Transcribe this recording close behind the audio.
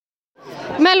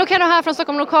Mello kan här från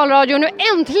Stockholm Lokalradio. Nu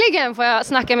äntligen får jag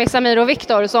snacka med Samir och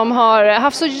Viktor som har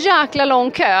haft så jäkla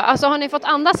lång kö. Alltså har ni fått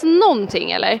andas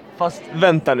någonting eller? Fast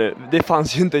vänta nu, det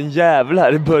fanns ju inte en jävel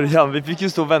här i början. Vi fick ju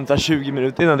stå och vänta 20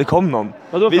 minuter innan det kom någon.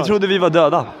 Vi trodde vi var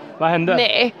döda. Vad hände?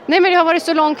 Nej, men det har varit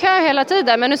så lång kö hela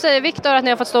tiden. Men nu säger Viktor att ni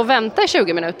har fått stå och vänta i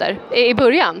 20 minuter. I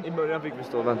början? I början fick vi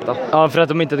stå och vänta. Ja, för att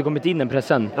de inte hade kommit in, den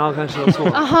pressen. Ja, kanske det var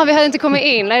så. Aha, vi hade inte kommit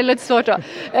in. Det är lite svårt då.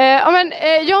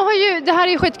 Jag har ju, det här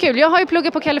är ju skitkul. Jag har ju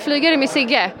pluggat på Kalle Flygare med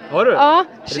Sigge. Har du? Ja,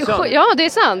 det är sant? det är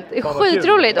sant. Det är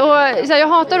skitroligt. Och, så jag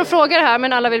hatar att fråga det här,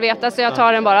 men alla vill veta så jag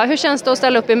tar den bara. Hur känns det att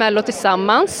ställa upp i Mello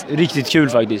tillsammans? Riktigt kul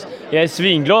faktiskt. Jag är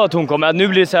svinglad att hon kommer. Att nu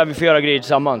blir det så här vi får göra grejer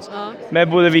tillsammans. Ja. Med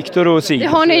både Viktor och Sigge. Det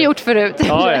har ni gjort förut.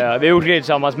 Ja, vi har gjort grejer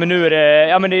tillsammans. Men nu är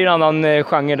det, det är en annan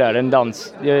genre där, en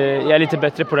dans. Jag är lite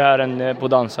bättre på det här än på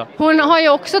att dansa. Hon har ju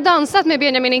också dansat med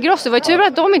Benjamin Ingrosso. Det var ju tur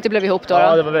att de inte blev ihop då.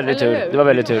 Ja, det var väldigt tur. Det var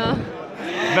väldigt tur. Ja.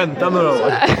 Vänta några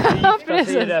år.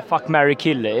 Precis. Det är Fuck, Marry,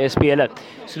 Kill spelet.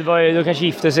 Så de kanske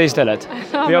gifte sig istället.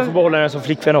 Men jag får behålla den som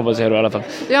flickvän hoppas jag då i alla fall.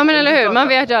 Ja men eller hur, man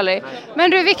vet ju aldrig.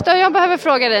 Men du Viktor, jag behöver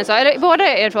fråga dig en sak.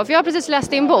 Båda er två, för jag har precis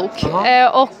läst din bok.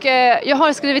 Och jag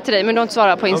har skrivit till dig men du har inte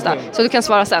svarat på Insta. Okay. Så du kan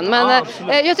svara sen. Men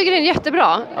jag tycker den är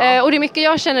jättebra. Och det är mycket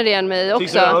jag känner igen mig också.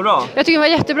 Tycker du var bra? Jag tycker den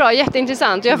var jättebra,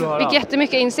 jätteintressant. Jag fick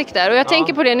jättemycket insikter. Och jag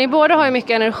tänker på det, ni båda har ju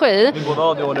mycket energi. Ni båda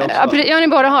har ADHD också. Ja, ni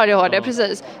båda har ADHD,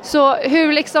 precis. Så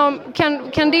hur liksom,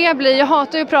 kan det bli, jag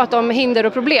hatar ju att prata om hinder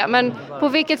och problem. Men på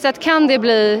vilket sätt kan det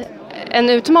bli en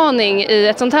utmaning i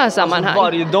ett sånt här sammanhang? Alltså,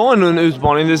 varje dag är nog en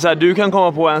utmaning. Det är så här, du kan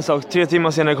komma på en sak, 3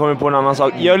 timmar senare kommer du på en annan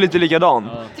sak. Jag är lite likadan.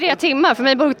 3 timmar? För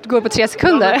mig går på 3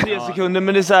 sekunder. Ja, 3 sekunder,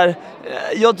 men det är så här,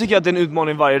 jag tycker att det är en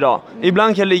utmaning varje dag.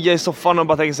 Ibland kan jag ligga i soffan och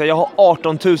bara tänka sig, jag har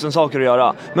 18 000 saker att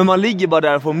göra. Men man ligger bara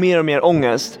där och får mer och mer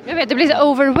ångest. Jag vet, det blir så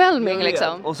overwhelming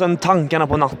liksom. Och sen tankarna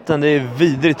på natten, det är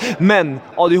vidrigt. Men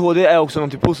ADHD är också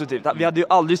något positivt. Vi hade ju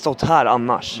aldrig stått här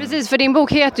annars. Precis, för din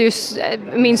bok heter ju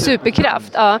Min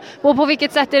superkraft. Ja. Och på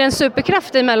vilket sätt är det en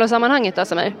superkraft i Mello-sammanhanget då,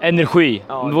 Samir? Energi.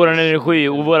 Våran energi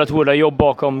och vårat hårda jobb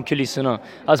bakom kulisserna.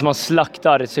 Alltså man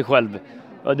slaktar sig själv.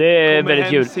 Och det är väldigt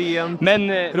kul. Sent, men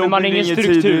man har ingen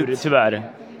struktur tyvärr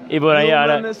i våran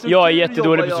hjärna. Jag är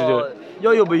jättedålig på struktur.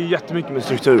 Jag jobbar ju jättemycket med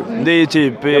struktur. Det är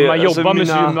typ... man jobbar med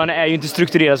struktur, man är ju inte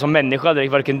strukturerad som människa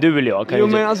direkt, varken du eller jag.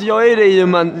 Men alltså jag är det ju,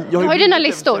 men... Jag har ju dina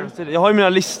listor. Jag har ju mina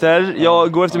listor,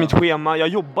 jag går efter mitt schema, jag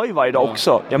jobbar ju varje dag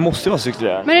också. Jag måste vara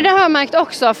strukturerad. Men det där har jag märkt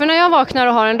också, för när jag vaknar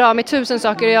och har en dag med 1000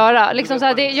 saker att göra, liksom så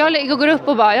här, jag går upp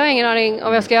och bara, jag har ingen aning om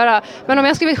vad jag ska göra. Men om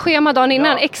jag skriver ett schema dagen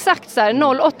innan, exakt så här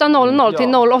 08:00 till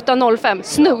 08:05,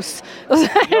 snus. Och så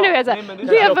här, du vet, så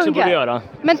här, det funkar.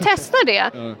 Men testa det.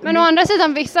 Men å andra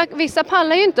sidan, vissa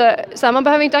pallar ju inte, så här, man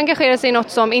behöver inte engagera sig i något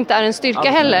som inte är en styrka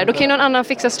heller. Då kan ju någon annan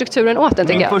fixa strukturen åt den,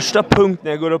 tycker jag. Min första punkt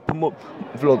när jag går upp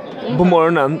på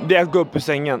morgonen, det är att gå upp ur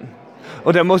sängen.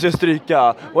 Och den måste jag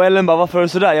stryka. Och Ellen bara, varför är det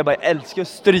sådär? Jag bara, jag älskar att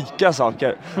stryka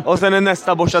saker. Och sen är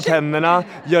nästa borsta tänderna,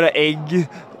 göra ägg,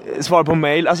 svara på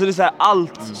mail. Alltså det är så här,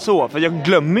 allt så. För jag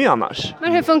glömmer ju annars.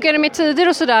 Men hur funkar det med tider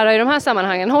och sådär i de här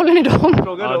sammanhangen? Håller ni dem?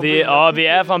 Vi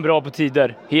är fan bra på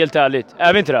tider. Helt ärligt.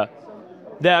 Är vi inte det?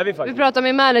 Det är vi faktiskt. Vi pratar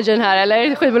med managern här,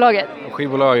 eller skivbolaget?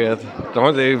 Skivbolaget.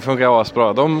 Det funkar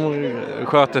asbra. De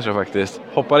sköter sig faktiskt.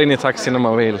 Hoppar in i taxin om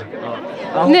man vill.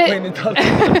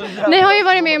 Ni har ju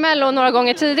varit med i Mello några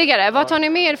gånger tidigare. Vad tar ni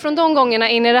med från de gångerna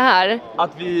in i det här?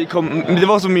 Att det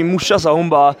var som min morsa sa, hon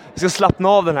bara, jag ska slappna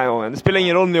av den här gången. Det spelar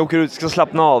ingen roll när jag åker ut, jag ska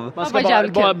slappna av. Man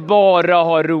ska bara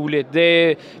ha roligt.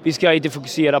 Vi ska inte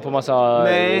fokusera på massa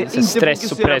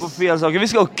stress och press. På fel saker. Vi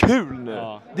ska ha kul nu.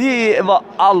 Ja. Det är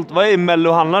vad är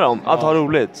Mello handlar om, att ha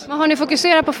roligt. Men har ni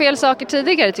fokuserat på fel saker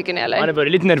tidigare, tycker ni, eller? Man har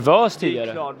varit lite nervös tidigare.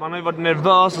 Det är klart, man har ju varit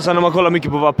nervös och sen när man kollar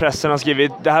mycket på vad pressen har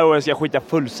skrivit. Det här året ska jag skita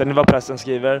fullständigt vad pressen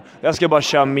skriver. Jag ska bara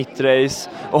köra mitt race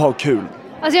och ha kul.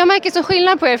 Alltså jag märker så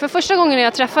skillnad på er. För första gången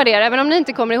jag träffade er, även om ni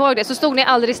inte kommer ihåg det, så stod ni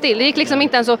aldrig still. Det gick liksom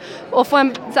inte ens att få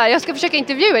en så här, jag ska försöka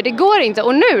intervjua er, det går inte.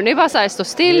 Och nu, ni bara så här, står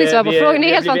still, ni svarar på frågor, ni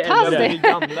är helt fantastiskt.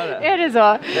 Är det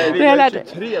så?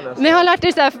 Ni har lärt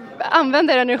er så här,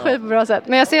 använda er energi på bra sätt.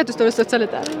 Men jag ser att du står och studsar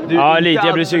lite. Ja, lite,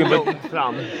 jag blir sugen på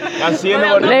fram. Jag ser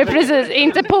vad nej, precis,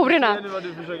 inte porerna.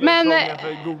 Men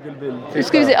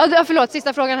ska vi se, förlåt,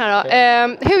 sista frågan här då.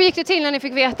 Hur gick det till när ni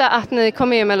fick veta att ni kom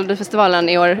med i Melodifestivalen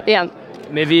i år igen?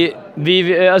 Men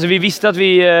vi visste att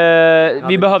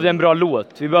vi behövde en bra låt.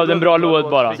 Vi behövde en bra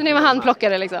låt bara. Så ni var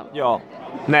handplockade liksom? Ja.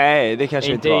 Nej, det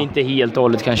kanske inte var. Inte helt och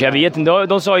hållet kanske. Jag vet inte.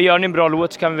 De sa, gör ni en bra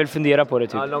låt så kan vi väl fundera på det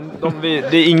typ. Ja,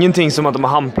 det är ingenting som att de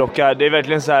har handplockar. Det är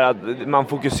verkligen så här att man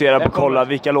fokuserar på att kolla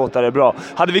vilka låtar är bra.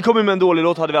 Hade vi kommit med en dålig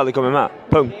låt hade vi aldrig kommit med.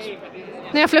 Punkt.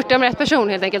 När jag flörtar med rätt person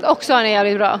helt enkelt. Också är ni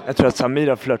jävligt bra. Jag tror att Samir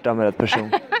har flörtat med rätt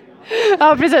person.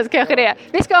 Ja, precis. Kanske det.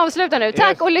 Vi ska avsluta nu.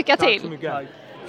 Tack och lycka till. Tack så mycket.